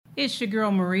It's your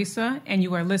girl Marisa, and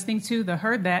you are listening to the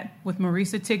Heard That with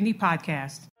Marisa Tigney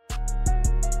podcast.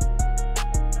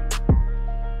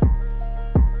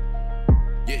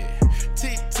 Yeah,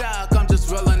 TikTok, I'm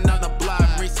just rolling on the block.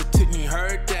 Marisa Tigney,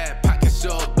 heard that. Podcast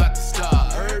show about to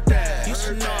start. Heard that. You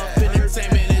should know if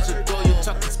entertainment is your goal. You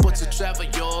talking sports or travel,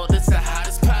 yo. This the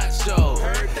hottest pod show.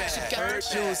 Heard that. She got her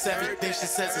shoes, everything she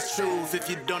says is truth. If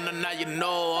you don't know, now you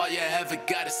know. All you ever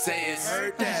gotta say is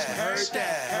heard that, heard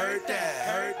that, heard that,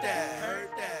 heard that, heard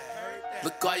that, heard that.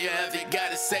 Look, all you ever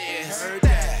gotta say is heard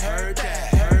that, heard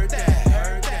that, heard that,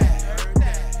 heard that, heard that, heard that, heard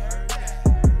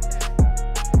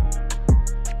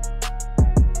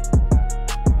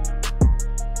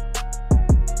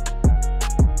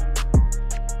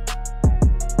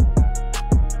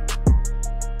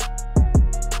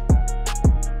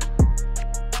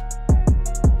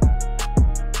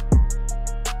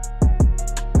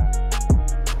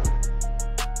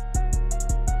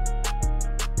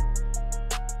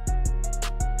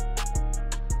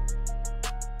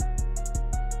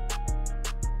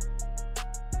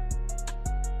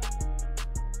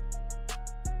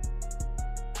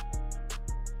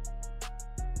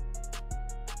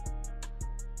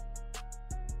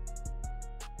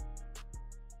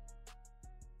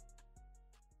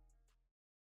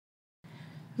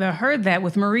The Heard That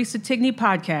with Marisa Tigney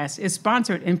podcast is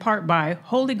sponsored in part by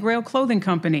Holy Grail Clothing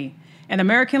Company, an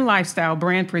American lifestyle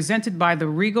brand presented by the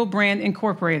Regal Brand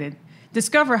Incorporated.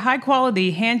 Discover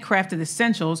high-quality, handcrafted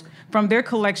essentials from their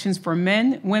collections for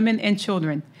men, women, and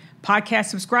children. Podcast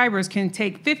subscribers can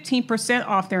take 15%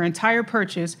 off their entire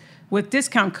purchase with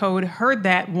discount code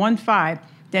HEARDTHAT15.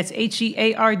 That's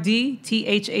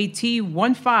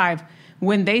HEARDTHAT15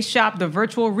 when they shop the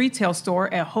virtual retail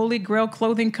store at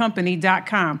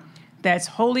holygrailclothingcompany.com. That's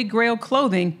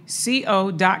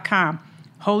holygrailclothingco.com.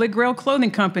 Holy Grail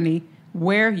Clothing Company,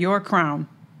 wear your crown.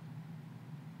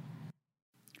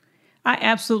 I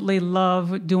absolutely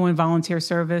love doing volunteer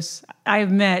service.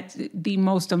 I've met the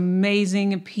most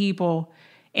amazing people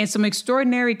and some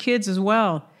extraordinary kids as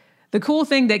well. The cool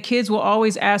thing that kids will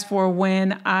always ask for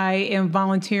when I am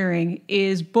volunteering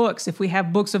is books, if we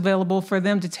have books available for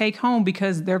them to take home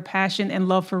because their passion and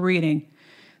love for reading.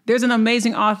 There's an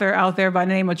amazing author out there by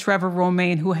the name of Trevor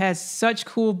Romain who has such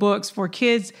cool books for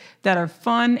kids that are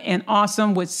fun and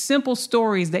awesome with simple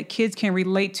stories that kids can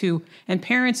relate to and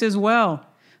parents as well.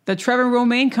 The Trevor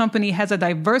Romain Company has a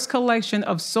diverse collection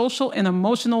of social and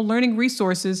emotional learning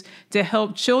resources to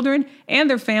help children and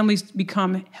their families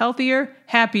become healthier,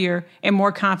 happier, and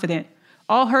more confident.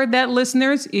 All Heard That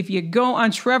listeners, if you go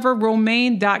on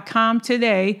trevorromain.com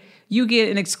today, you get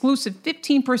an exclusive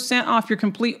 15% off your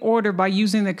complete order by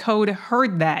using the code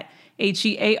HEARDTHAT,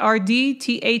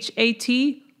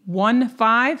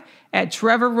 HEARDTHAT15 at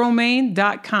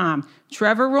trevorromain.com.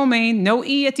 Trevor Romain, no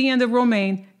E at the end of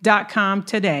Romain.com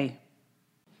today.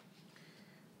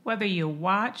 Whether you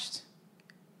watched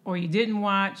or you didn't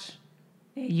watch,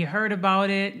 you heard about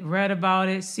it, read about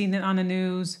it, seen it on the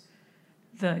news,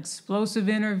 the explosive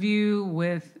interview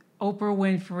with Oprah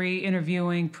Winfrey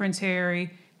interviewing Prince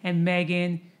Harry and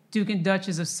Meghan, Duke and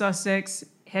Duchess of Sussex,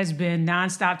 has been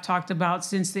nonstop talked about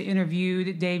since the interview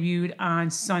that debuted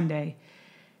on Sunday.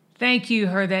 Thank you,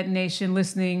 Heard That Nation,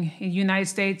 listening in the United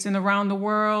States and around the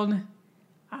world.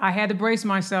 I had to brace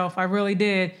myself. I really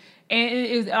did.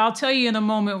 And I'll tell you in a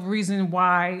moment reason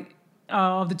why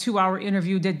of the 2-hour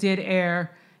interview that did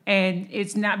air. And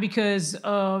it's not because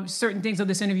of certain things of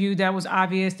this interview that was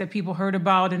obvious that people heard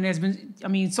about. And there's been,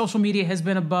 social media has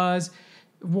been a buzz.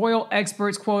 Royal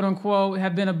experts, quote unquote,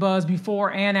 have been a buzz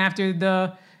before and after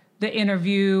the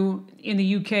interview. In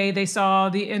the UK, they saw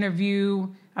the interview,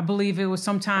 I believe it was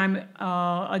sometime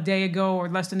a day ago or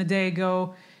less than a day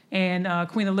ago. And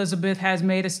Queen Elizabeth has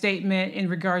made a statement in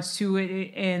regards to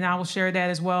it, and I will share that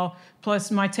as well.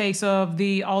 Plus my takes of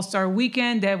the All-Star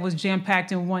Weekend that was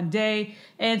jam-packed in one day,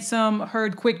 and some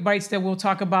heard quick bites that we'll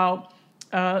talk about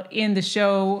in the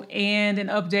show, and an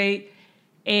update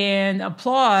and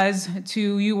applause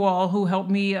to you all who helped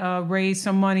me raise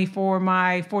some money for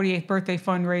my 48th birthday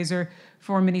fundraiser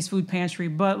for Minnie's Food Pantry.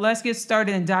 But let's get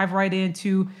started and dive right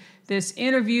into this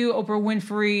interview. Oprah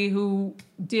Winfrey, who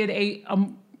did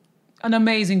an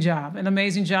amazing job as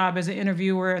an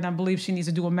interviewer, and I believe she needs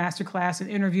to do a masterclass in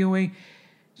interviewing.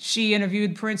 She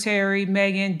interviewed Prince Harry,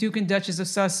 Meghan, Duke and Duchess of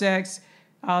Sussex.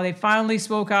 They finally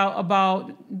spoke out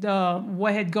about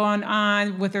what had gone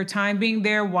on with their time being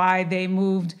there, why they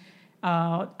moved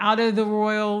out of the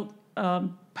royal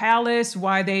palace,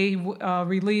 why they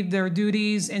relieved their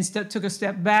duties and took a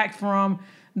step back from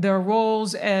their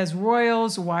roles as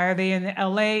royals, why are they in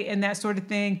LA and that sort of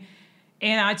thing.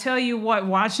 And I tell you what,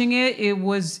 watching it, it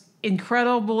was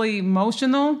incredibly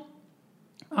emotional.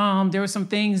 There were some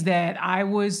things that I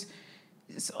was,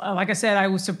 like I said, I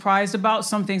was surprised about.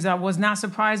 Some things I was not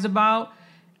surprised about.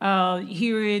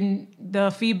 Hearing the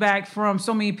feedback from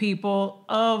so many people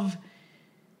of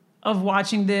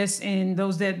watching this and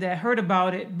those that heard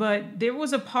about it. But there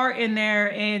was a part in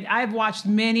there, and I've watched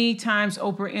many times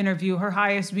Oprah interview, her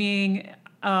highest being,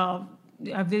 I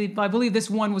believe this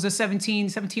one was a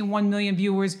 1 million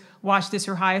viewers watched this.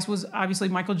 Her highest was obviously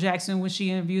Michael Jackson when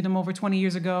she interviewed him over 20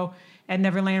 years ago at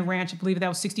Neverland Ranch. I believe that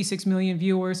was 66 million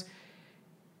viewers.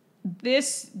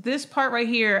 This part right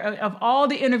here, of all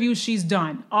the interviews she's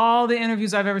done, all the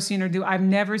interviews I've ever seen her do, I've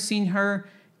never seen her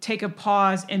take a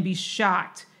pause and be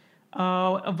shocked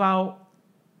about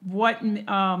what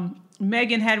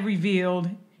Megan had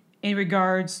revealed in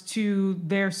regards to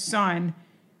their son,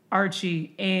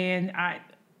 Archie. And I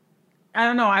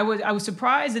don't know, I was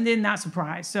surprised and then not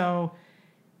surprised. So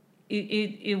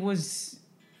it was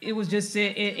just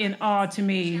in awe to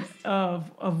me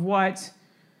of what,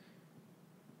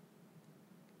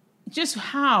 just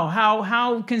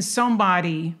how can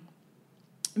somebody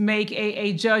make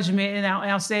a judgment, and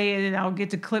I'll say it and I'll get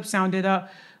the clip sounded up,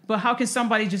 but how can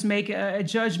somebody just make a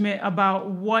judgment about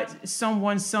what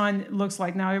someone's son looks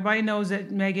like? Now, everybody knows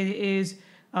that Megan is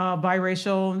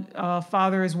biracial,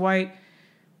 father is white,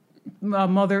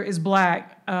 mother is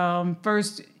black,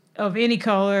 first of any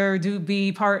color to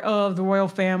be part of the royal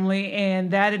family,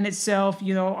 and that in itself,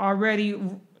 already,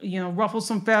 ruffled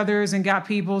some feathers and got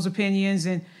people's opinions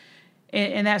and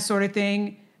that sort of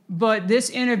thing. But this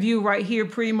interview right here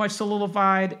pretty much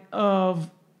solidified of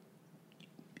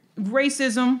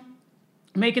racism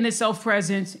making itself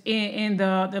present in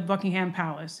the Buckingham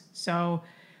Palace. So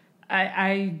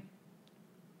I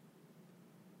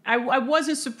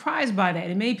wasn't surprised by that.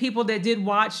 And many people that did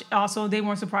watch also, they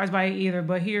weren't surprised by it either.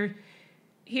 But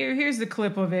here's the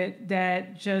clip of it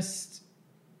that just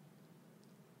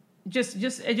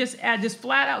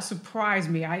flat out surprised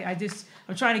me.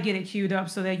 I'm trying to get it queued up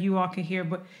so that you all can hear.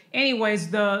 But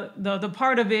anyways, the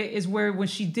part of it is where when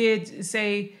she did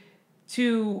say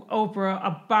to Oprah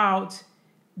about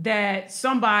that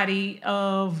somebody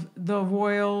of the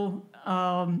royal,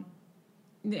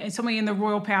 somebody in the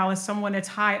royal palace, someone that's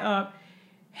high up,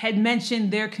 had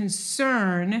mentioned their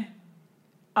concern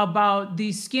about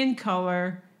the skin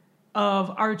color of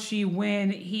Archie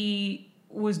when he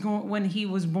was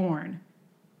born.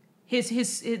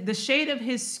 The shade of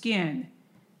his skin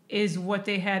is what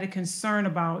they had a concern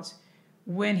about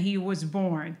when he was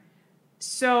born.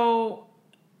 So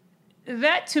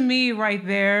that to me right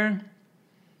there,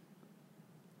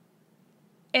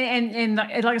 and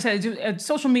like I said,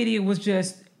 social media was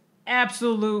just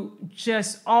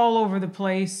all over the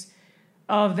place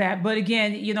of that. But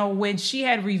again, when she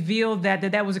had revealed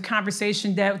that was a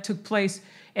conversation that took place,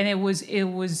 and it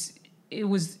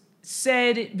was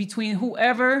said between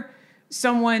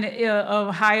someone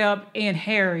high up and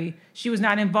Harry. She was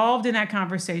not involved in that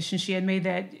conversation. She had made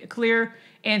that clear.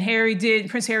 And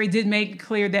Prince Harry did make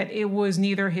clear that it was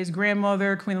neither his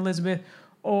grandmother, Queen Elizabeth,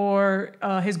 or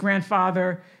his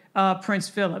grandfather, Prince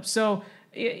Philip. So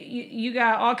you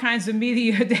got all kinds of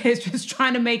media that is just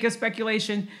trying to make a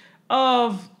speculation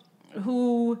of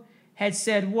who had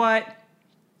said what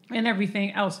and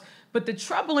everything else. But the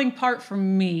troubling part for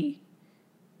me,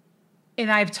 and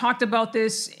I've talked about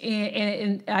this,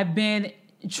 and I've been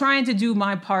trying to do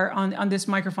my part on this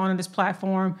microphone, on this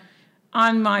platform,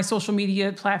 on my social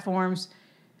media platforms.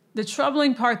 The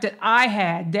troubling part that I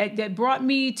had that brought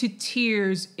me to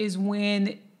tears is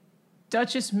when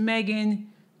Duchess Meghan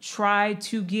tried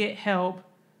to get help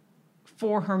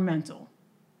for her mental.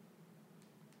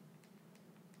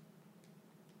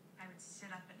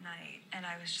 And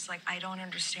I was just like, I don't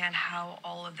understand how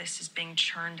all of this is being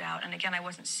churned out. And again, I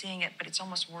wasn't seeing it, but it's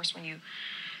almost worse when you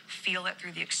feel it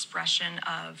through the expression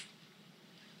of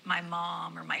my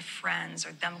mom or my friends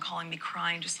or them calling me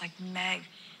crying, just like, Meg,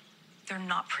 they're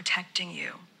not protecting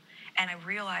you. And I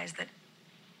realized that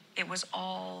it was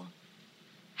all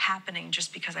happening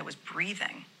just because I was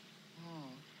breathing.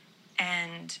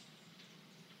 And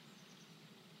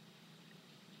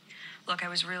look, I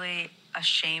was really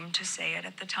ashamed to say it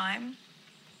at the time,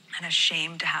 and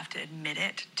ashamed to have to admit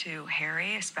it to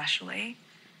Harry, especially,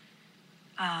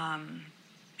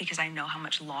 because I know how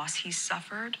much loss he's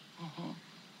suffered.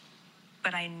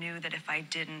 But I knew that if I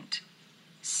didn't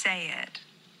say it,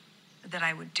 that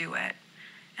I would do it,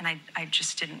 and I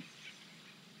just didn't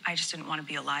want to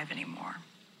be alive anymore.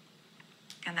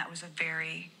 And that was a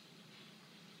very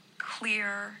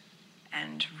clear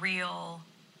and real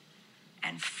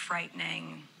and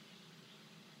frightening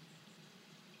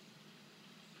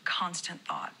constant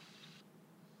thought.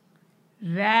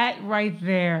 That right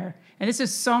there. And this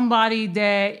is somebody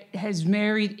that has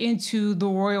married into the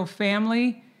royal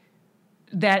family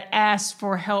that asked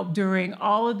for help during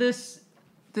all of this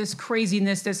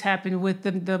craziness that's happened with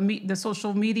the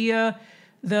social media,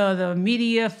 the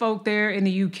media folk there in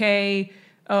the UK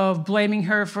of blaming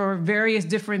her for various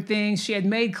different things. She had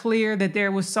made clear that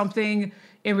there was something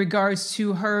in regards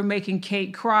to her making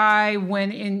Kate cry,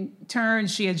 when in turn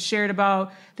she had shared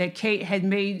about that Kate had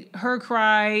made her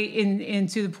cry, and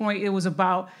to the point it was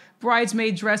about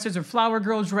bridesmaid dresses or flower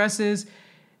girl dresses.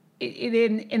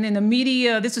 And in the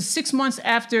media, this is 6 months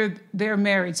after they're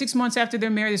married. 6 months after they're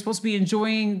married, they're supposed to be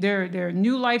enjoying their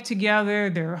new life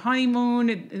together. Their honeymoon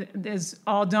is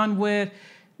all done with.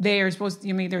 They are supposed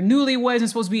to, they're newlyweds and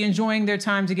supposed to be enjoying their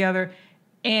time together.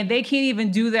 And they can't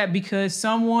even do that because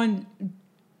someone,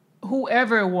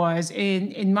 whoever it was,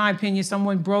 in my opinion,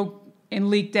 someone broke and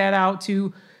leaked that out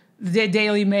to the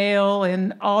Daily Mail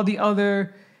and all the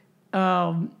other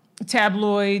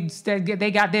tabloids that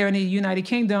they got there in the United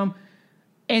Kingdom,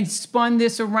 and spun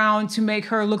this around to make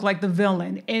her look like the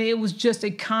villain. And it was just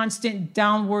a constant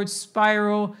downward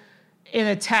spiral, an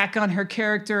attack on her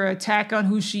character, attack on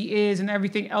who she is, and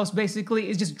everything else. Basically,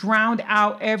 it just drowned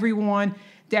out everyone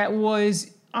that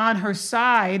was on her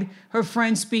side, her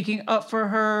friends speaking up for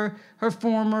her, her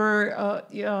former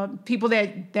people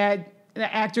that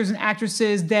the actors and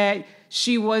actresses that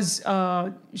she had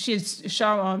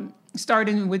starred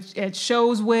in at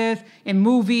shows with, in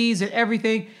movies and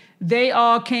everything. They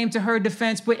all came to her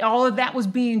defense, but all of that was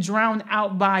being drowned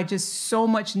out by just so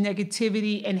much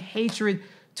negativity and hatred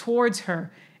towards her.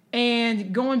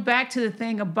 And going back to the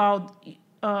thing about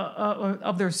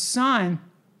of their son,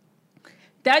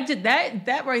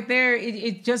 that right there,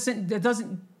 it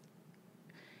doesn't.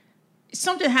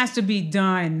 Something has to be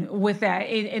done with that.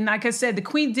 And like I said, the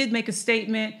Queen did make a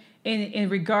statement in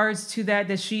regards to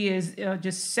that she is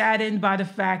just saddened by the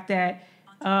fact that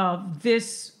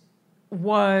this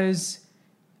was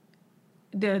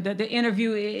the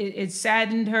interview. It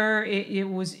saddened her. It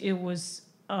was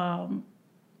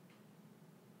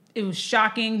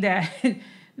shocking that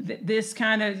this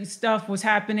kind of stuff was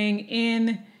happening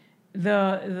in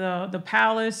the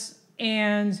palace.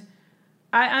 And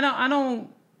I don't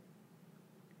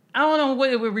know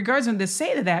what with regards to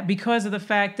say to that, because of the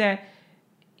fact that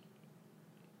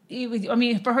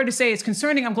for her to say it's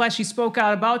concerning, I'm glad she spoke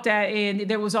out about that. And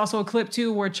there was also a clip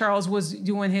too where Charles was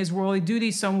doing his royal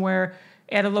duty somewhere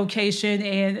at a location,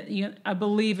 and I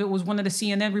believe it was one of the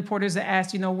CNN reporters that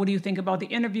asked, what do you think about the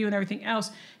interview and everything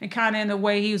else? And kind of in a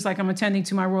way, he was like, I'm attending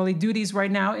to my royal duties right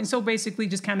now, and so basically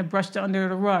just kind of brushed it under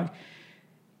the rug.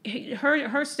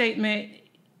 Her statement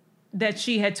that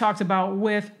she had talked about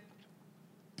with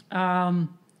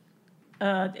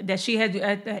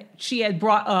that she had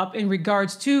brought up in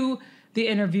regards to the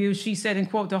interview, she said, and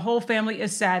quote, "The whole family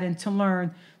is saddened to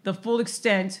learn the full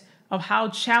extent of how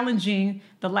challenging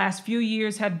the last few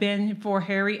years have been for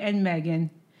Harry and Meghan.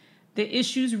 The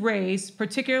issues raised,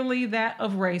 particularly that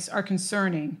of race, are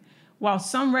concerning. While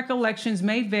some recollections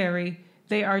may vary,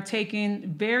 they are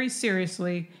taken very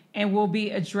seriously and will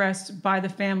be addressed by the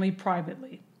family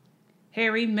privately.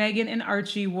 Harry, Meghan, and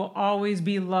Archie will always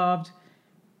be much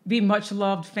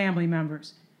loved family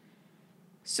members."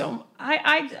 So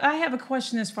I have a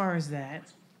question as far as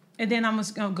that. And then I'm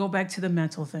just going to go back to the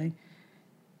mental thing.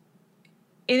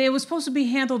 And it was supposed to be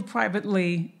handled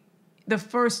privately the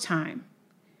first time.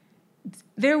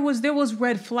 There was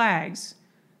red flags.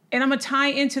 And I'm going to tie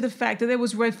into the fact that there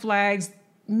was red flags.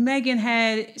 Meghan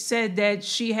had said that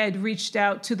she had reached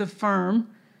out to the firm,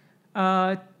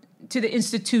 to the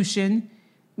institution,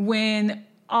 when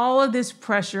all of this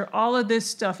pressure, all of this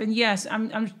stuff, and yes,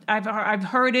 I've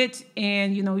heard it,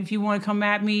 and if you want to come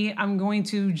at me, I'm going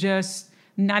to just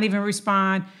not even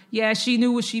respond. Yeah, she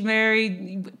knew what she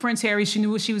married Prince Harry. She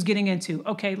knew what she was getting into.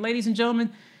 Okay, ladies and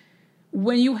gentlemen,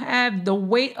 when you have the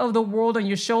weight of the world on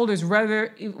your shoulders,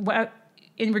 whether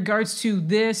in regards to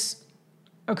this,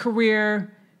 a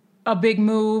career, a big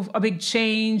move, a big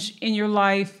change in your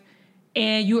life,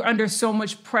 and you're under so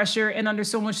much pressure and under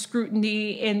so much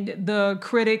scrutiny, and the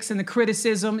critics and the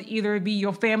criticism, either it be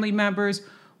your family members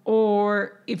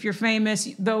or if you're famous,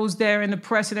 those there in the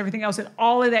press and everything else, and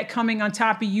all of that coming on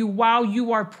top of you while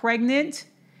you are pregnant.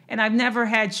 And I've never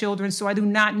had children, so I do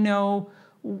not know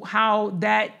how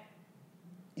that,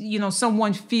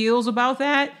 someone feels about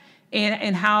that,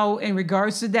 and how in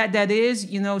regards to that is,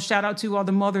 shout out to all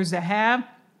the mothers that have.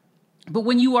 But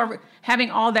when you are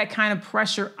having all that kind of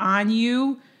pressure on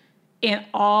you, and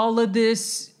all of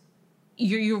this,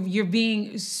 you're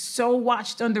being so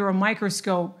watched under a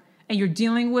microscope, and you're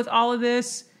dealing with all of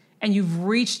this, and you've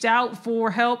reached out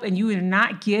for help and you are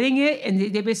not getting it, and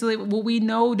they basically, well, we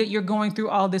know that you're going through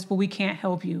all this, but we can't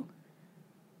help you.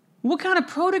 What kind of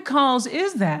protocols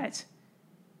is that?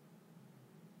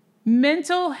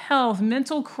 Mental health,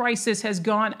 mental crisis has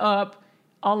gone up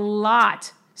a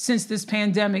lot since this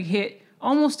pandemic hit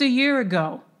almost a year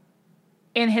ago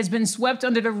and has been swept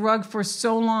under the rug for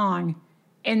so long.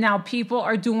 And now people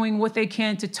are doing what they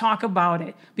can to talk about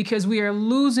it because we are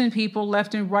losing people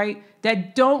left and right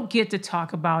that don't get to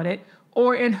talk about it.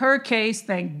 Or in her case,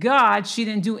 thank God, she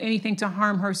didn't do anything to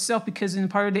harm herself because in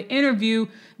part of the interview,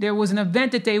 there was an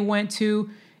event that they went to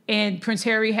and Prince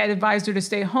Harry had advised her to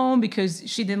stay home because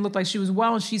she didn't look like she was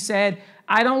well. And she said,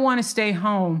 I don't want to stay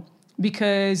home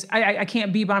because I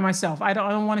can't be by myself. I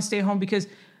don't want to stay home because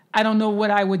I don't know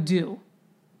what I would do.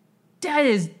 That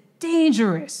is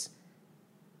dangerous.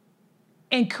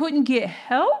 And couldn't get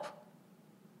help?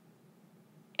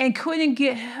 And couldn't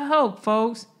get help,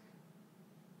 folks.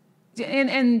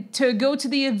 And to go to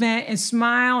the event and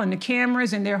smile and the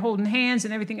cameras and they're holding hands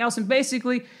and everything else. And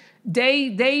basically,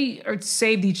 they are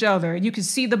saved each other. And you can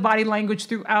see the body language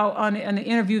throughout on the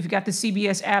interview. If you got the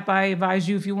CBS app, I advise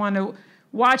you, if you want to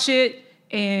watch it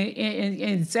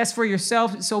and assess for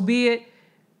yourself, so be it.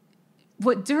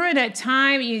 But during that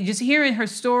time, you just hearing her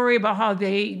story about how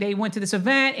they went to this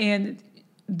event and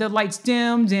the lights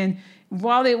dimmed, and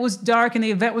while it was dark and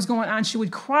the event was going on, she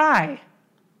would cry.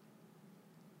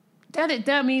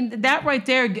 That right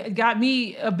there got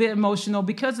me a bit emotional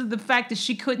because of the fact that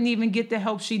she couldn't even get the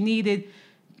help she needed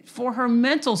for her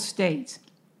mental state.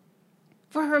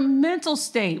 For her mental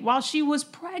state while she was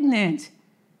pregnant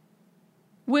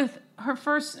with her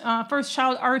first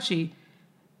child, Archie.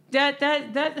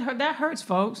 That hurts,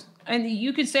 folks. And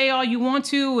you can say all you want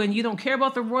to, and you don't care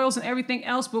about the royals and everything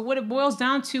else, but what it boils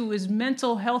down to is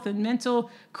mental health and mental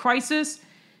crisis.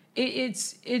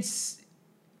 It's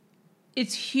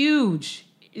huge.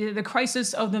 The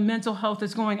crisis of the mental health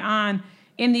that's going on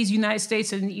in these United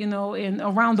States and and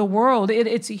around the world.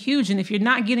 It's huge. And if you're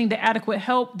not getting the adequate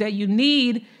help that you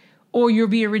need, or you're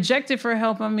being rejected for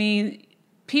help,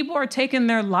 people are taking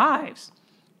their lives.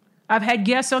 I've had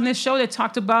guests on this show that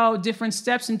talked about different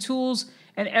steps and tools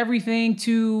and everything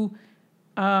to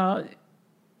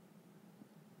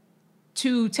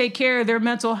take care of their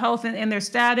mental health and their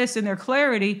status and their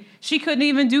clarity. She couldn't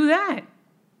even do that.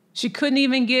 She couldn't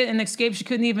even get an escape. She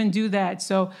couldn't even do that.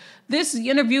 So this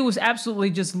interview was absolutely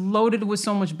just loaded with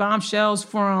so much bombshells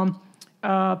from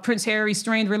Prince Harry's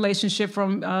strained relationship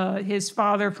from his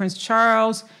father, Prince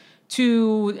Charles,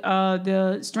 to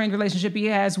the strained relationship he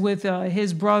has with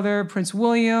his brother, Prince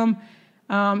William.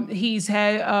 He's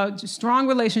had a strong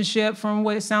relationship from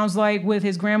what it sounds like with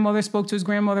his grandmother, spoke to his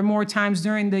grandmother more times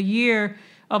during the year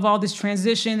of all this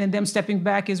transition and them stepping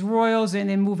back as royals and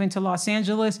then moving to Los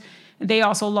Angeles. They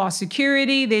also lost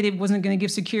security. They wasn't going to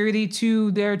give security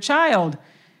to their child.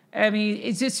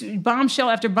 It's just bombshell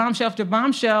after bombshell after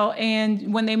bombshell.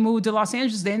 And when they moved to Los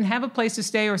Angeles, they didn't have a place to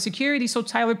stay or security. So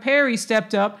Tyler Perry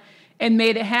stepped up and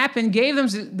made it happen, gave them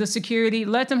the security,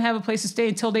 let them have a place to stay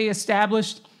until they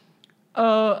established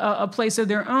a place of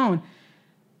their own.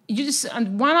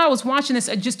 While I was watching this,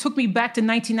 it just took me back to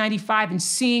 1995 and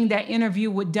seeing that interview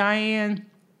with Diane,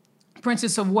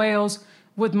 Princess of Wales,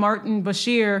 with Martin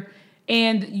Bashir.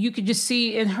 And you could just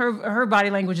see in her body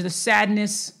language the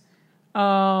sadness,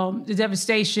 the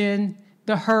devastation,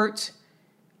 the hurt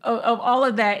of all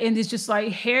of that. And it's just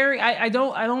like Harry, I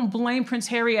don't blame Prince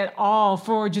Harry at all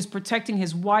for just protecting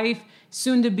his wife,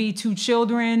 soon to be 2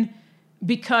 children,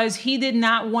 because he did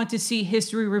not want to see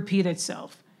history repeat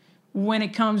itself when it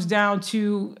comes down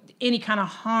to any kind of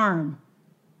harm.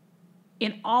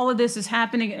 And all of this is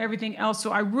happening and everything else.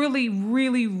 So I really,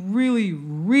 really, really,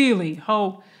 really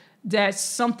hope that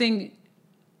something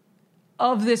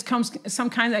of this comes,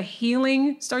 some kind of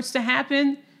healing starts to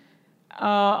happen.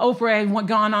 Oprah had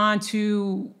gone on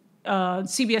to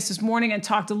CBS this morning and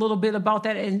talked a little bit about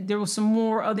that. And there was some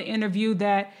more of the interview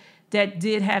that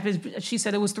did happen. She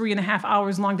said it was 3.5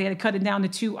 hours long. They had to cut it down to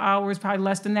 2 hours, probably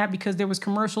less than that, because there was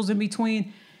commercials in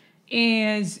between.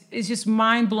 And it's just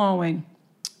mind-blowing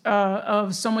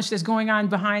of so much that's going on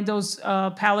behind those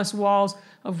palace walls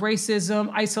of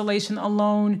racism, isolation,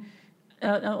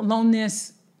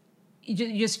 aloneness,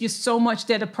 just so much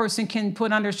that a person can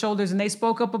put on their shoulders. And they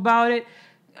spoke up about it.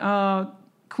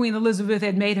 Queen Elizabeth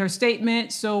had made her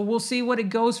statement, so we'll see what it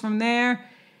goes from there.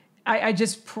 I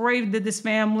just pray that this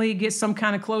family gets some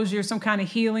kind of closure, some kind of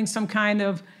healing, some kind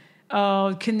of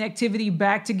connectivity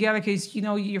back together, because,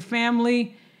 your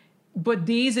family. But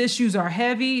these issues are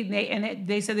heavy,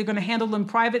 they said they're going to handle them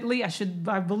privately.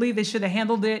 I believe they should have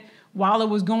handled it while it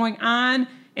was going on,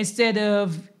 instead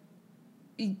of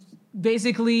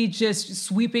basically just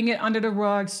sweeping it under the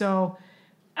rug. So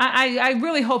I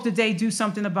really hope that they do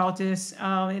something about this.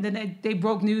 And then they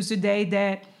broke news today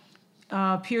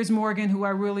that Piers Morgan, who I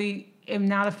really am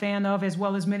not a fan of, as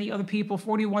well as many other people,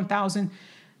 41,000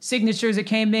 signatures that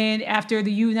came in after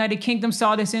the United Kingdom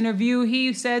saw this interview.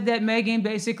 He said that Meghan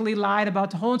basically lied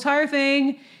about the whole entire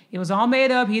thing. It was all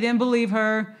made up. He didn't believe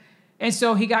her. And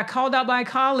so he got called out by a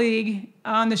colleague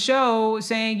on the show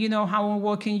saying, you know, how in the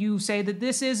world can you say that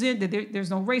this isn't, that there's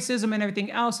no racism and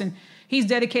everything else. And he's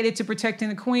dedicated to protecting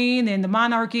the Queen and the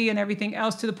monarchy and everything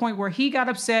else, to the point where he got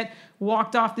upset,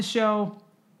 walked off the show.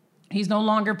 He's no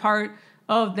longer part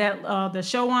of that the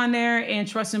show on there, and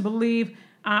Trust and Believe.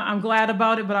 I'm glad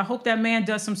about it, but I hope that man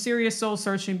does some serious soul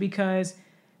searching, because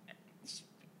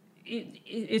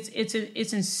it's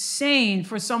insane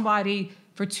for somebody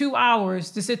for 2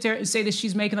 hours to sit there and say that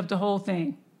she's making up the whole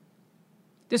thing.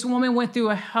 This woman went through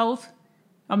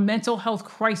a mental health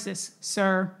crisis,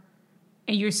 sir,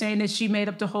 and you're saying that she made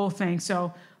up the whole thing.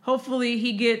 So hopefully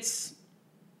he gets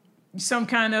some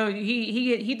kind of,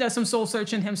 he does some soul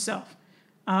searching himself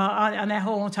on that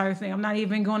whole entire thing. I'm not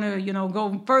even going to, you know,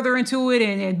 go further into it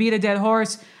and beat a dead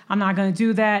horse. I'm not going to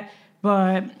do that.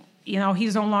 But, you know,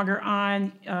 he's no longer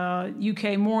on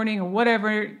UK Morning or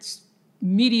whatever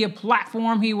media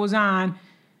platform he was on.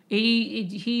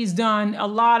 He's done a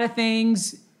lot of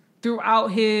things throughout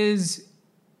his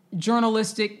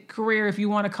journalistic career, if you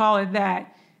want to call it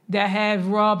that have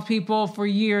rubbed people for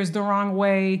years the wrong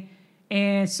way.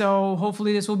 And so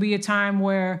hopefully this will be a time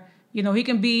where, you know, he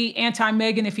can be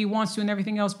anti-Meghan if he wants to and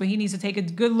everything else, but he needs to take a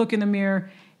good look in the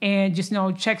mirror and just, you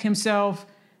know, check himself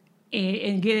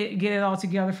and get it all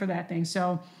together for that thing.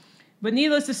 So, but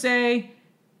needless to say,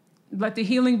 let the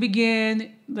healing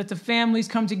begin. Let the families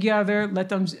come together. Let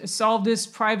them solve this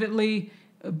privately.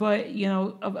 But, you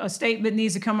know, a statement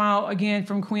needs to come out again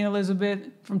from Queen Elizabeth,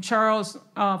 from Charles,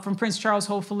 from Prince Charles,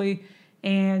 hopefully.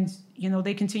 And, you know,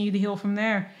 they continue to heal from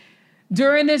there.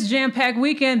 During this jam-packed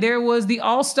weekend, there was the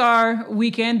All-Star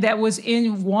weekend that was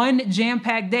in one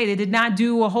jam-packed day. They did not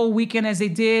do a whole weekend as they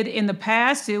did in the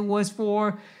past. It was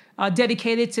for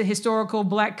dedicated to historical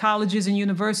Black colleges and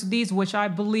universities, which I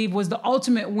believe was the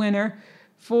ultimate winner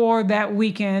for that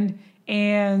weekend.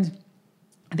 And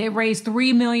they raised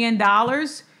 $3 million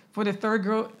for the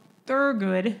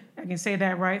Thurgood, I can say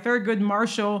that right, Thurgood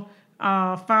Marshall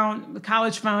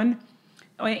College Fund,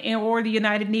 or the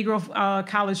United Negro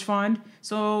College Fund.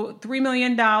 So $3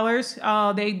 million.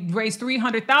 They raised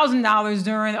 $300,000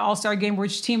 during the All-Star game,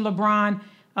 which Team LeBron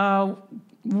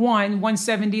won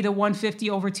 170 to 150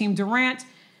 over Team Durant.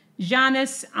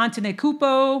 Giannis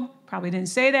Antetokounmpo, probably didn't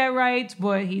say that right,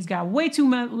 but he's got way too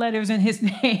many letters in his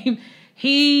name.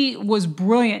 He was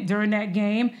brilliant during that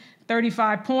game.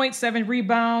 35 points, 7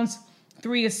 rebounds,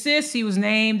 3 assists. He was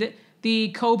named the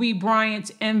Kobe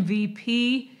Bryant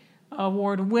MVP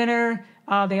award winner.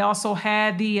 They also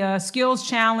had the skills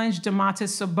challenge.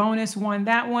 Domantas Sabonis won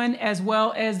that one, as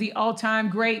well as the all-time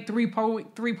great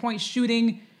three-point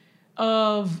shooting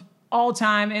of all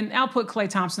time. And I'll put Klay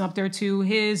Thompson up there too.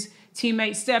 His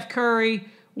teammate Steph Curry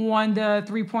won the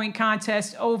three-point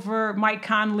contest over Mike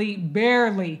Conley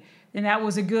barely. And that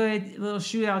was a good little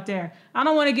shootout there. I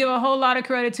don't want to give a whole lot of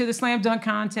credit to the slam dunk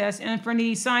contest.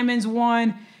 Anthony Simons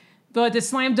won, but the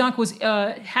slam dunk was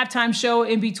a halftime show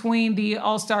in between the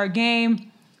All-Star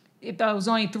game. There was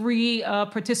only 3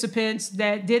 participants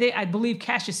that did it. I believe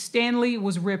Cassius Stanley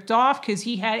was ripped off because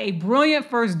he had a brilliant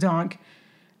first dunk.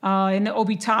 And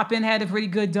Obi Toppin had a pretty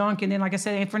good dunk. And then, like I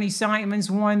said, Anthony Simons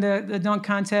won the dunk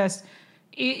contest.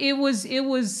 It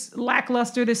was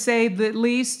lackluster, to say the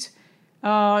least.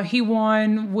 He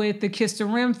won with the kiss the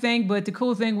rim thing, but the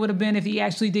cool thing would have been if he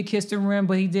actually did kiss the rim,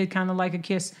 but he did kind of like a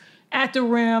kiss at the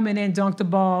rim and then dunked the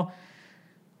ball.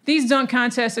 These dunk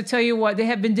contests, I tell you what, they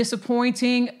have been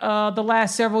disappointing the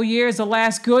last several years. The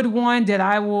last good one that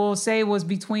I will say was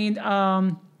between,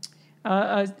 I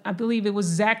believe it was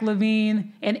Zach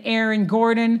LaVine and Aaron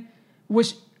Gordon,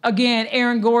 which, again,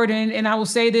 Aaron Gordon, and I will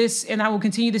say this, and I will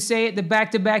continue to say it, the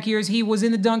back-to-back years he was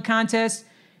in the dunk contest,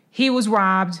 he was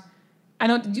robbed. I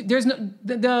don't. There's no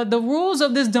the rules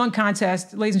of this dunk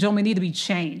contest, ladies and gentlemen, need to be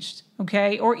changed.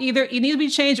 Okay, or either it needs to be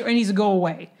changed or it needs to go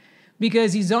away,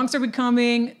 because these dunks are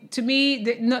becoming, to me,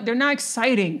 they're not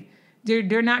exciting.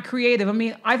 They're not creative. I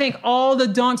mean, I think all the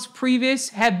dunks previous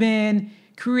have been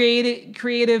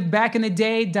creative back in the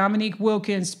day. Dominique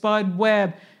Wilkins, Spud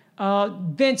Webb,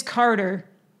 Vince Carter.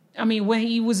 I mean, when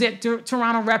he was at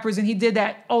Toronto Raptors and he did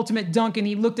that ultimate dunk and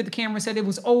he looked at the camera and said it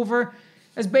was over.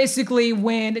 That's basically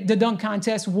when the dunk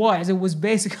contest was. It was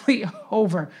basically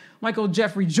over. Michael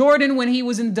Jeffrey Jordan when he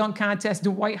was in the dunk contest,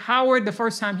 Dwight Howard the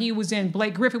first time he was in,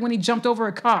 Blake Griffin when he jumped over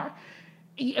a car.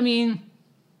 I mean,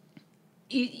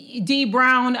 D.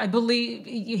 Brown, I believe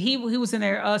he was in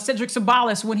there. Cedric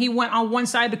Sabalas when he went on one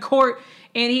side of the court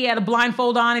and he had a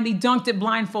blindfold on and he dunked it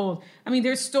blindfold. I mean,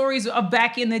 there's stories of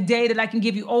back in the day that I can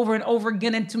give you over and over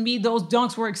again. And to me, those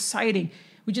dunks were exciting.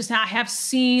 We just not have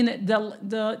seen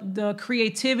the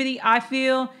creativity, I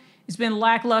feel. It's been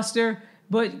lackluster.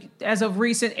 But as of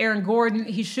recent, Aaron Gordon,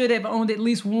 he should have owned at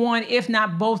least one, if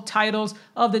not both titles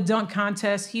of the dunk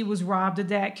contest. He was robbed of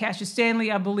that. Cassius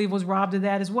Stanley, I believe, was robbed of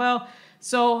that as well.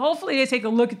 So hopefully they take a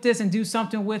look at this and do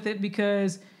something with it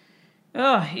because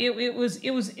it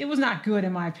was not good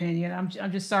in my opinion.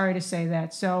 I'm just sorry to say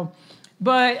that. So,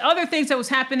 but other things that was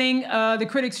happening, the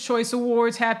Critics' Choice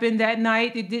Awards happened that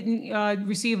night. It didn't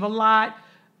receive a lot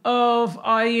of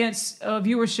audience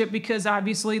viewership because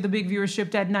obviously the big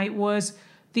viewership that night was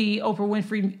the Oprah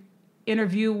Winfrey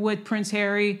interview with Prince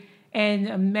Harry and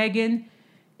Meghan.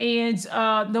 And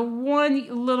the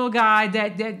one little guy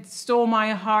that stole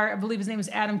my heart, I believe his name is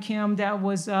Adam Kim, that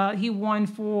was, he won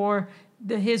for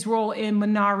his role in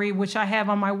Minari, which I have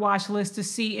on my watch list to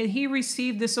see. And he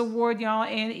received this award, y'all,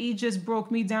 and he just broke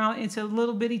me down into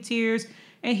little bitty tears.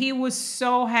 And he was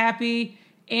so happy,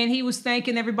 and he was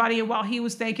thanking everybody. And while he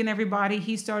was thanking everybody,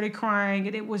 he started crying.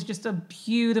 And it was just a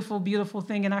beautiful, beautiful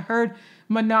thing. And I heard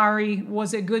Minari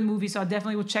was a good movie, so I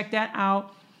definitely will check that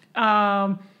out.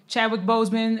 Chadwick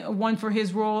Boseman won for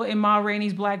his role in Ma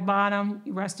Rainey's Black Bottom.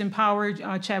 Rest in power,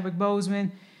 Chadwick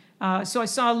Boseman. So I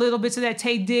saw little bits of that.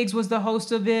 Taye Diggs was the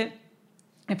host of it.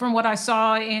 And from what I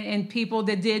saw and people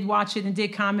that did watch it and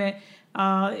did comment,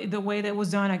 the way that it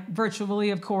was done, virtually,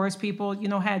 of course, people,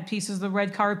 had pieces of the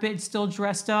red carpet still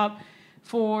dressed up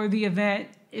for the event,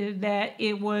 that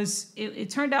it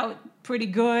turned out pretty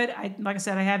good. Like I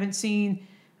said, I didn't see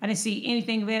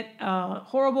anything that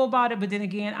horrible about it, but then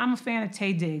again, I'm a fan of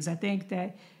Taye Diggs. I think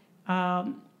that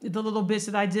the little bits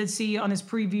that I did see on his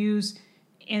previews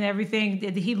and everything,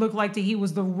 that he looked like that he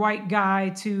was the right guy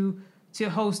to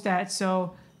host that.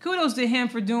 So kudos to him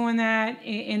for doing that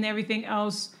and everything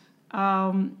else.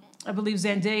 I believe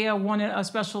Zendaya won a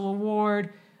special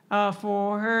award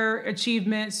for her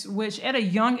achievements, which at a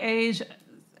young age,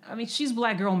 I mean, she's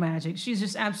Black girl magic. She's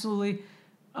just absolutely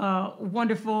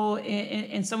wonderful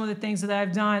in some of the things that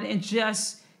I've done, and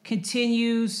just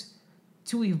continues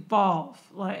to evolve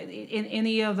like in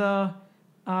any of the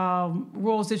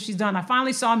roles that she's done. I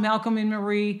finally saw Malcolm and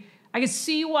Marie. I can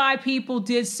see why people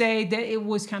did say that it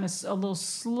was kind of a little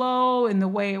slow in the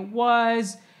way it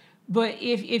was, but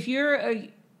if you're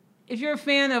a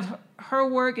fan of her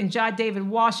work and John David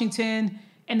Washington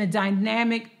and the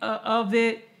dynamic of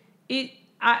it,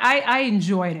 I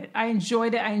enjoyed it. I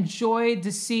enjoyed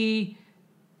to see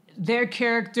their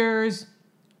characters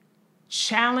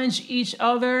challenge each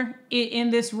other in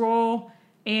this role.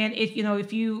 And if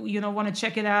you want to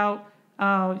check it out,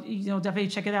 definitely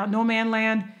check it out. No Man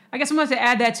Land. I guess I'm going to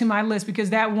add that to my list because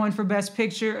that won for Best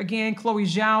Picture. Again, Chloe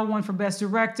Zhao won for Best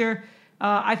Director.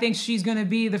 I think she's going to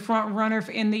be the front runner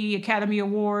in the Academy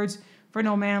Awards for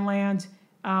No Man Land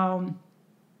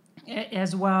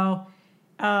as well.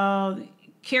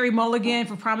 Carey Mulligan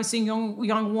for Promising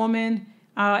Young Woman.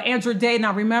 Andra Day,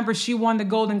 now remember, she won the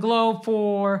Golden Globe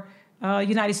for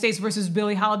United States versus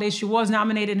Billie Holiday. She was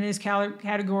nominated in this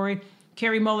category.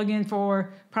 Carey Mulligan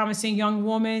for Promising Young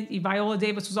Woman. Viola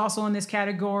Davis was also in this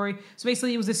category. So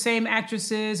basically, it was the same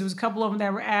actresses. There was a couple of them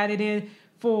that were added in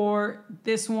for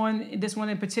this one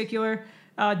in particular.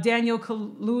 Daniel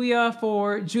Kaluuya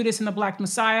for Judas and the Black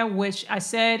Messiah, which I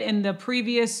said in the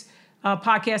previous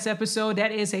podcast episode,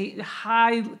 that is a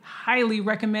highly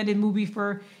recommended movie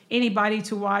for anybody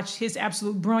to watch. His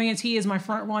absolute brilliance. He is my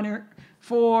front runner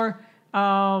for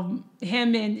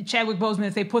him and Chadwick Boseman.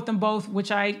 If they put them both,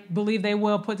 which I believe they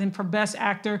will, put them for Best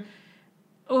Actor.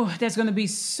 Oh, that's going to be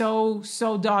so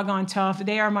doggone tough.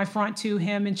 They are my front two,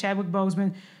 him and Chadwick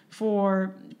Boseman,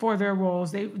 for their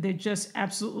roles. They're just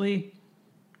absolutely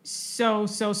so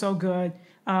good.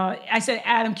 I said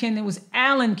Adam Kim. It was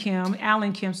Alan Kim.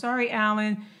 Alan Kim. Sorry,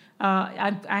 Alan.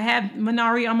 I have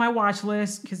Minari on my watch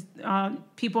list because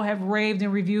people have raved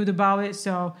and reviewed about it.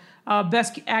 So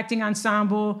Best Acting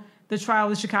Ensemble, The Trial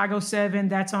of the Chicago 7,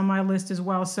 that's on my list as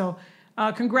well. So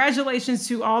congratulations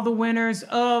to all the winners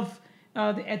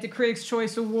at the Critics'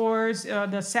 Choice Awards.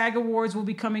 The SAG Awards will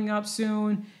be coming up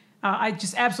soon. I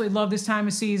just absolutely love this time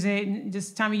of season,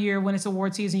 this time of year when it's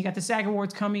award season. You got the SAG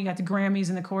Awards coming, you got the Grammys,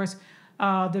 and of course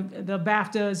the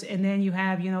BAFTAs, and then you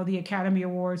have the Academy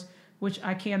Awards, which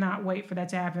I cannot wait for that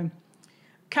to happen.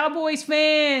 Cowboys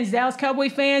fans, Dallas Cowboy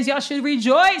fans, y'all should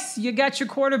rejoice. You got your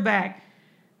quarterback.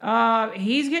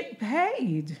 He's getting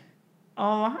paid a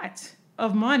lot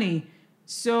of money.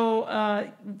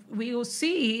 So we will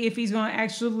see if he's going to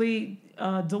actually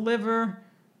deliver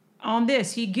on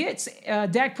this. He gets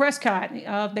Dak Prescott.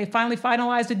 They finally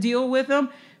finalized a deal with him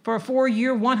for a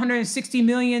 4-year, $160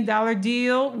 million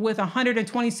deal with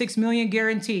 $126 million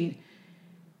guaranteed.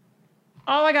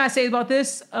 All I got to say about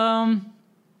this,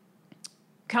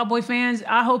 Cowboy fans,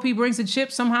 I hope he brings a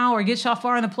chip somehow or gets y'all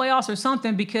far in the playoffs or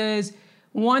something, because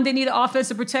one, they need an offense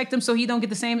to protect him so he don't get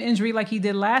the same injury like he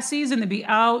did last season to be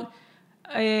out.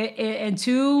 And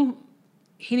two,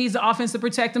 he needs the offense to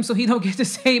protect him so he don't get the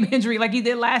same injury like he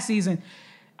did last season.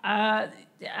 Let's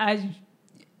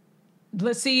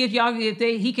see if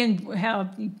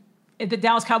the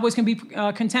Dallas Cowboys can be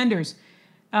contenders.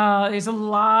 There's a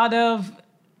lot of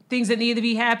things that need to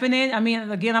be happening. I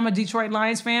mean, again, I'm a Detroit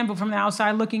Lions fan, but from the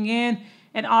outside looking in,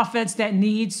 an offense that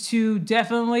needs to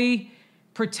definitely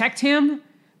protect him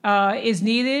is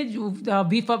needed.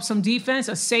 Beef up some defense,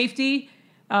 a safety.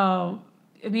 I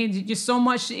mean, just so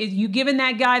much. You giving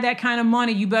that guy that kind of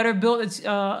money, you better build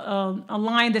a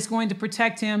line that's going to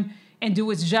protect him and do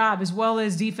its job, as well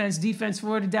as defense. Defense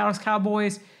for the Dallas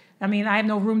Cowboys. I mean, I have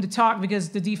no room to talk because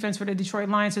the defense for the Detroit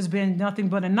Lions has been nothing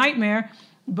but a nightmare.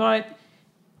 But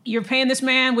you're paying this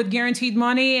man with guaranteed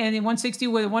money, and 160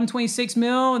 with 126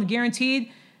 mil and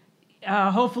guaranteed.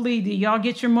 Hopefully, y'all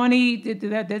get your money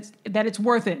that it's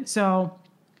worth it. So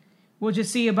we'll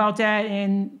just see about that,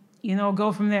 and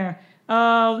go from there.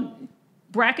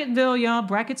 Bracketville, y'all.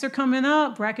 Brackets are coming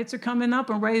up.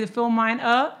 I'm ready to fill mine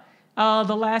up.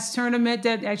 The last tournament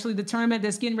the tournament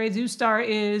that's getting ready to start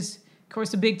is, of course,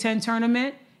 the Big Ten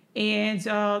tournament. And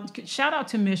shout out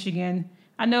to Michigan.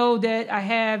 I know that I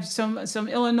have some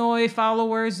Illinois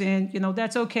followers, and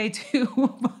that's okay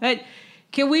too. But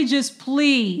can we just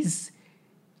please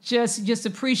just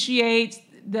appreciate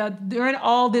during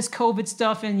all this COVID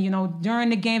stuff and during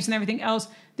the games and everything else,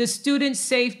 the student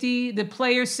safety, the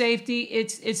player safety,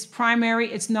 it's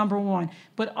primary, it's number one.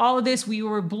 But all of this, we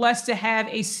were blessed to have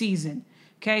a season.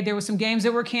 Okay, there were some games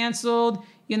that were canceled,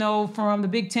 from the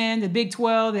Big Ten, the Big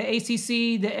 12, the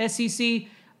ACC, the SEC,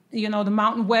 the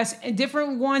Mountain West, and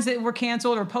different ones that were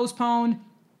canceled or postponed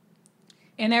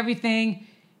and everything.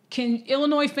 Can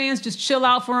Illinois fans just chill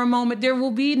out for a moment? There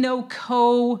will be no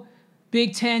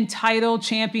Big Ten title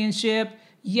championship.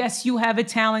 Yes, you have a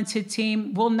talented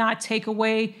team. Will not take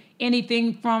away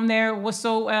anything from there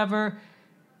whatsoever.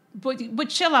 But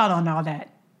chill out on all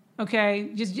that. Okay?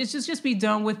 Just be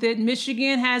done with it.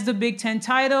 Michigan has the Big Ten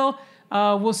title.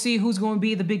 We'll see who's going to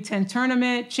be the Big Ten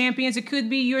tournament champions. It could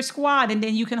be your squad, and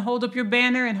then you can hold up your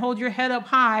banner and hold your head up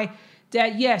high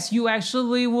that, yes, you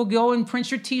actually will go and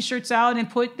print your T-shirts out and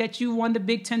put that you won the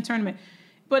Big Ten tournament.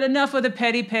 But enough of the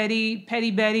petty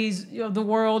betties of the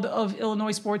world of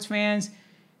Illinois sports fans.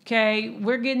 Okay,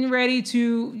 we're getting ready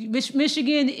to.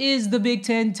 Michigan is the Big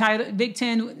Ten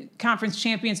conference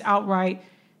champions outright.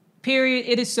 Period.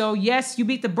 It is so. Yes, you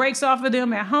beat the brakes off of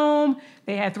them at home.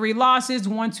 They had 3 losses,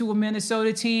 one to a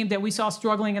Minnesota team that we saw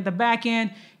struggling at the back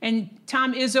end. And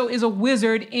Tom Izzo is a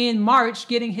wizard in March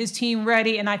getting his team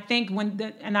ready. And I think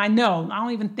I know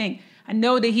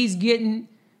that he's getting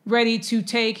ready to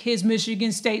take his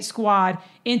Michigan State squad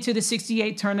into the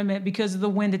 68 tournament because of the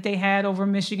win that they had over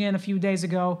Michigan a few days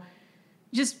ago.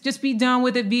 Just be done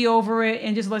with it, be over it,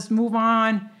 and just let's move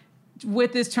on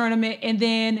with this tournament. And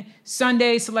then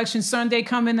Selection Sunday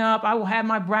coming up, I will have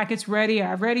my brackets ready.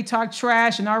 I've already talked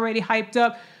trash and already hyped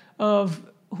up of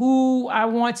who I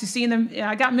want to see in them.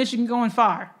 I got Michigan going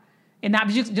far. And not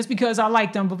just because I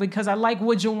like them, but because I like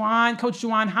what Coach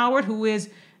Juwan Howard, who is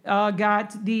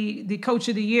got the Coach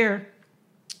of the Year,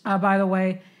 by the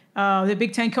way, the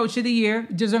Big Ten Coach of the Year,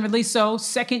 deservedly so.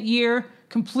 Second year,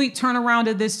 complete turnaround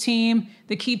of this team,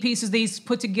 the key pieces that he's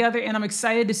put together, and I'm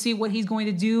excited to see what he's going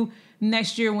to do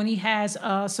next year when he has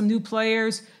some new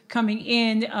players coming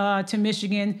in to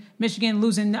Michigan. Michigan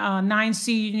losing 9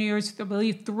 seniors, I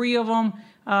believe 3 of them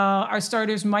are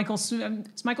starters. Michael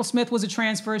Smith was a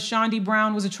transfer. Shondy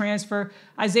Brown was a transfer.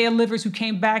 Isaiah Livers, who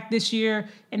came back this year,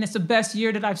 and it's the best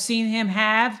year that I've seen him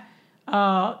have,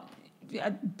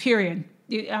 period.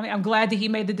 I'm glad that he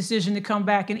made the decision to come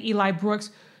back, and Eli Brooks,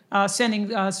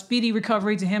 sending speedy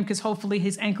recovery to him because hopefully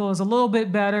his ankle is a little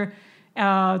bit better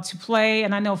to play.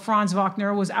 And I know Franz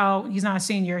Wagner was out. He's not a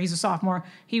senior. He's a sophomore.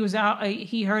 He was out.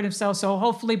 He hurt himself. So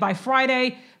hopefully by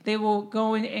Friday, they will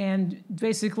go in and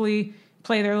basically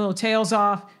play their little tails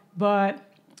off. But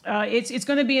it's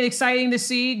going to be exciting to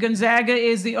see. Gonzaga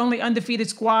is the only undefeated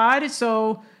squad.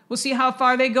 So we'll see how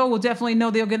far they go. We'll definitely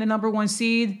know they'll get a number 1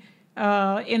 seed.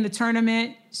 in the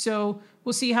tournament. So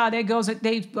we'll see how that goes.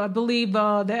 I believe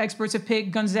the experts have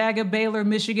picked Gonzaga, Baylor,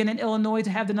 Michigan, and Illinois to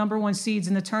have the number 1 seeds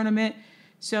in the tournament.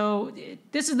 So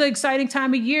this is the exciting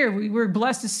time of year. We're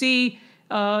blessed to see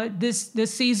this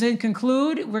season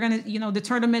conclude. We're gonna, the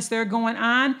tournaments that are going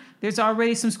on. There's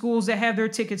already some schools that have their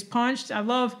tickets punched. I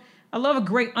love a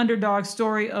great underdog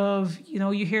story of,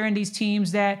 you're hearing these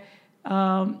teams that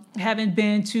haven't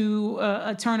been to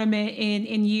a tournament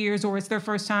in years, or it's their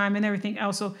first time and everything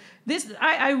else. So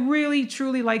I really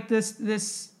truly like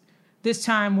this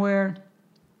time where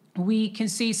we can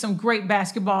see some great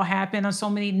basketball happen on so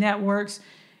many networks,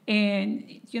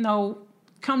 and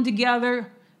come together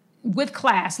with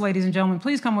class, ladies and gentlemen.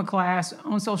 Please come with class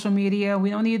on social media.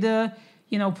 We don't need to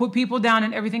put people down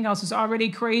and everything else. It's already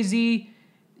crazy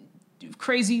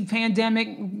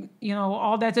pandemic,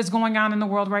 all that's going on in the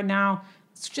world right now.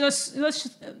 Let's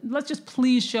just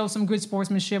please show some good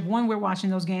sportsmanship when we're watching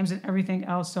those games and everything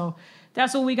else. So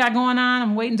that's what we got going on.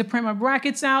 I'm waiting to print my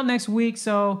brackets out next week.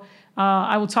 So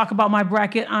I will talk about my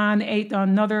bracket on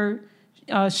another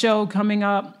show coming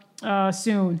up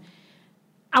soon.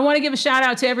 I want to give a shout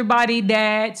out to everybody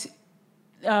that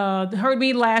heard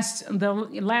me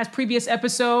the last previous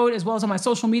episode, as well as on my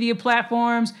social media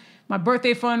platforms. My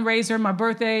birthday fundraiser. My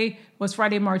birthday was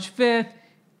Friday, March 5th,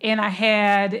 and I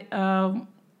had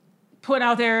put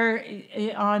out there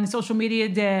on social media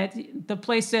that the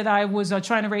place that I was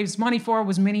trying to raise money for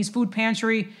was Minnie's Food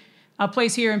Pantry, a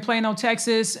place here in Plano,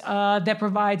 Texas, that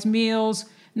provides meals,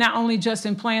 not only just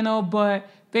in Plano, but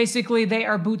basically they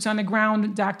are boots on the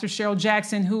ground. Dr. Cheryl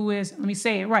Jackson, who is, let me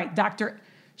say it right, Dr.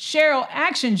 Cheryl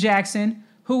Action Jackson,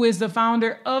 who is the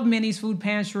founder of Minnie's Food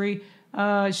Pantry.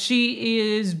 She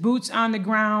is boots on the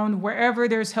ground wherever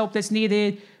there's help that's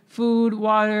needed, food,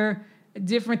 water,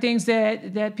 different things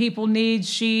that people need.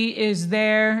 She is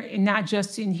there, and not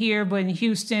just in here, but in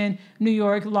Houston, New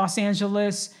York, Los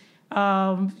Angeles.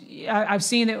 I've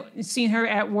seen her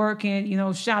at work,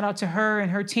 and shout out to her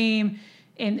and her team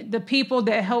and the people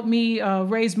that helped me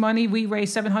raise money. We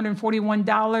raised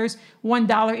 $741.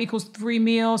 $1 equals 3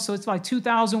 meals, so it's like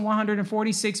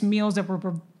 2,146 meals that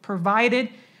were provided.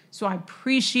 So I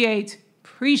appreciate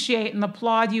and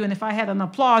applaud you. And if I had an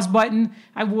applause button,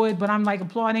 I would, but I'm like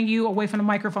applauding you away from the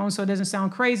microphone so it doesn't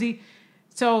sound crazy.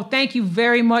 So thank you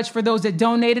very much for those that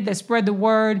donated, that spread the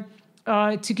word.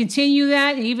 To continue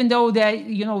that, even though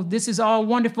that, this is all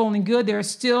wonderful and good, there are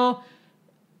still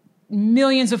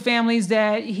millions of families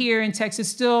that here in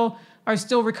Texas are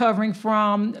still recovering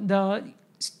from the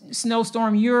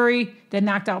snowstorm Uri that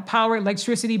knocked out power,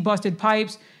 electricity, busted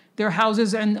pipes. Their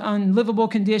houses are in unlivable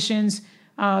conditions.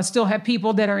 Still have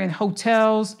people that are in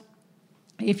hotels.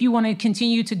 If you want to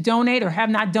continue to donate or have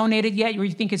not donated yet, or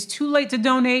you think it's too late to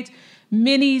donate,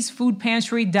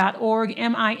 minniesfoodpantry.org,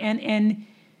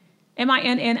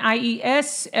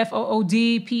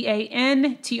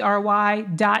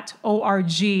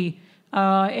 MINNIESFOODPANTRY.org.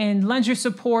 And lend your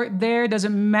support there.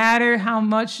 Doesn't matter how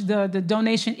much the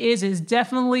donation is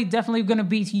definitely going to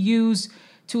be used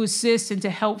to assist and to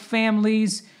help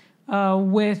families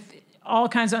with all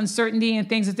kinds of uncertainty and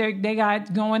things that they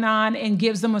got going on, and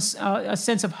gives them a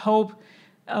sense of hope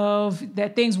of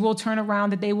that things will turn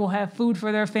around, that they will have food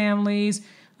for their families,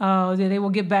 that they will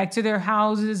get back to their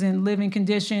houses and live in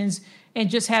conditions and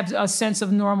just have a sense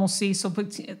of normalcy. So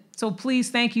please,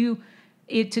 thank you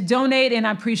to donate, and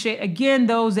I appreciate, again,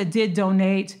 those that did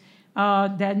donate.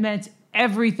 That meant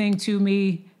everything to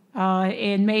me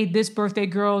and made this birthday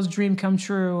girl's dream come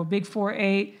true. A big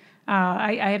 4-8.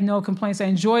 I have no complaints. I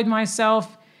enjoyed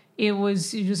myself. It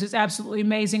was just absolutely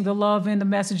amazing, the love and the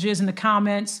messages and the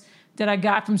comments that I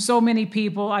got from so many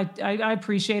people. I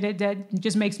appreciate it. That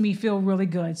just makes me feel really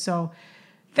good. So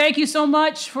thank you so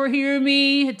much for hearing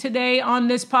me today on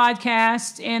this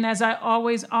podcast. And as I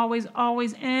always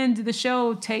end the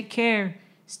show, take care.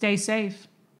 Stay safe.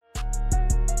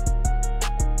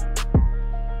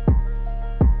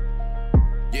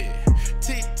 Yeah,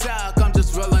 TikTok, I'm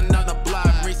just rolling on the block.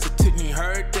 Marisa Tigney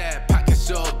heard that. Podcast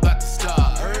show about to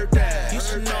start. Heard that. You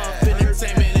should know if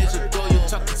entertainment is your goal. You're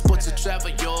talking sports or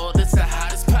travel, yo. This the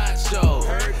hottest pod show.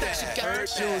 Heard that. She got the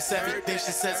juice. Everything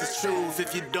she says is truth.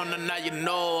 If you don't know, now you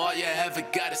know. All you ever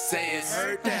gotta say is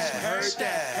heard that. Heard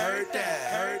that. Heard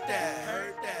that. Heard that.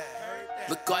 Heard that. Heard that.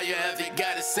 Look, all you ever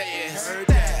gotta say is heard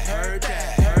that. Heard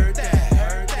that. Heard that.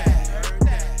 Heard that. Heard that. Heard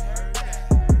that.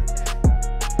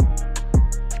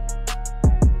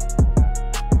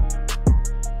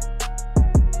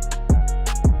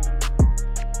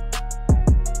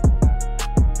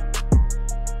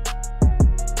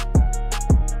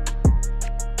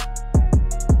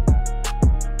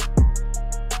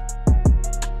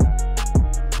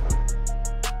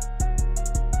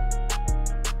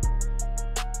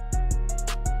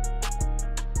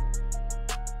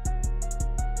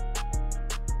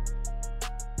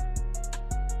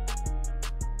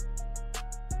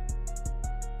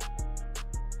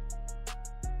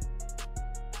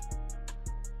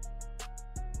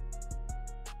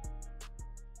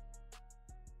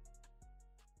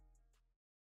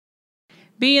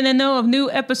 Be in the know of new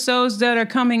episodes that are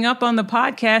coming up on the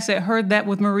podcast at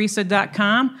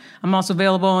heardthatwithmarisa.com. I'm also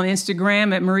available on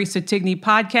Instagram at Marisa Tigney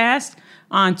Podcast,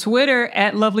 on Twitter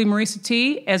at Lovely Marisa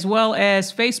T, as well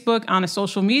as Facebook on a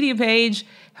social media page,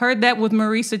 Heard That with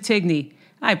Marisa Tigney.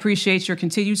 I appreciate your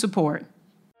continued support.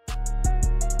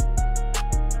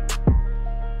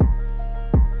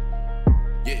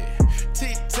 Yeah,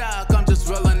 TikTok, I'm just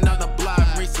rolling on the block.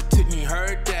 Marisa Tigney,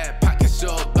 heard that. Podcast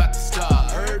show about to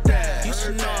start. Heard that. You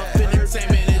should know if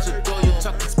entertainment is your goal. You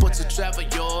talking sports or travel,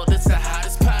 yo. This the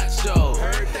hottest pod show.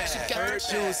 Heard that. She got the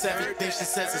juice, everything she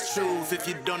says is truth. If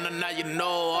you don't know, now you know.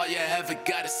 All you ever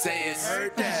gotta say is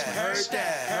heard that, heard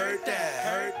that, heard that,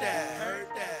 heard that, heard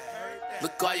that.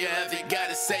 Look, all you ever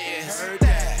gotta say is heard that.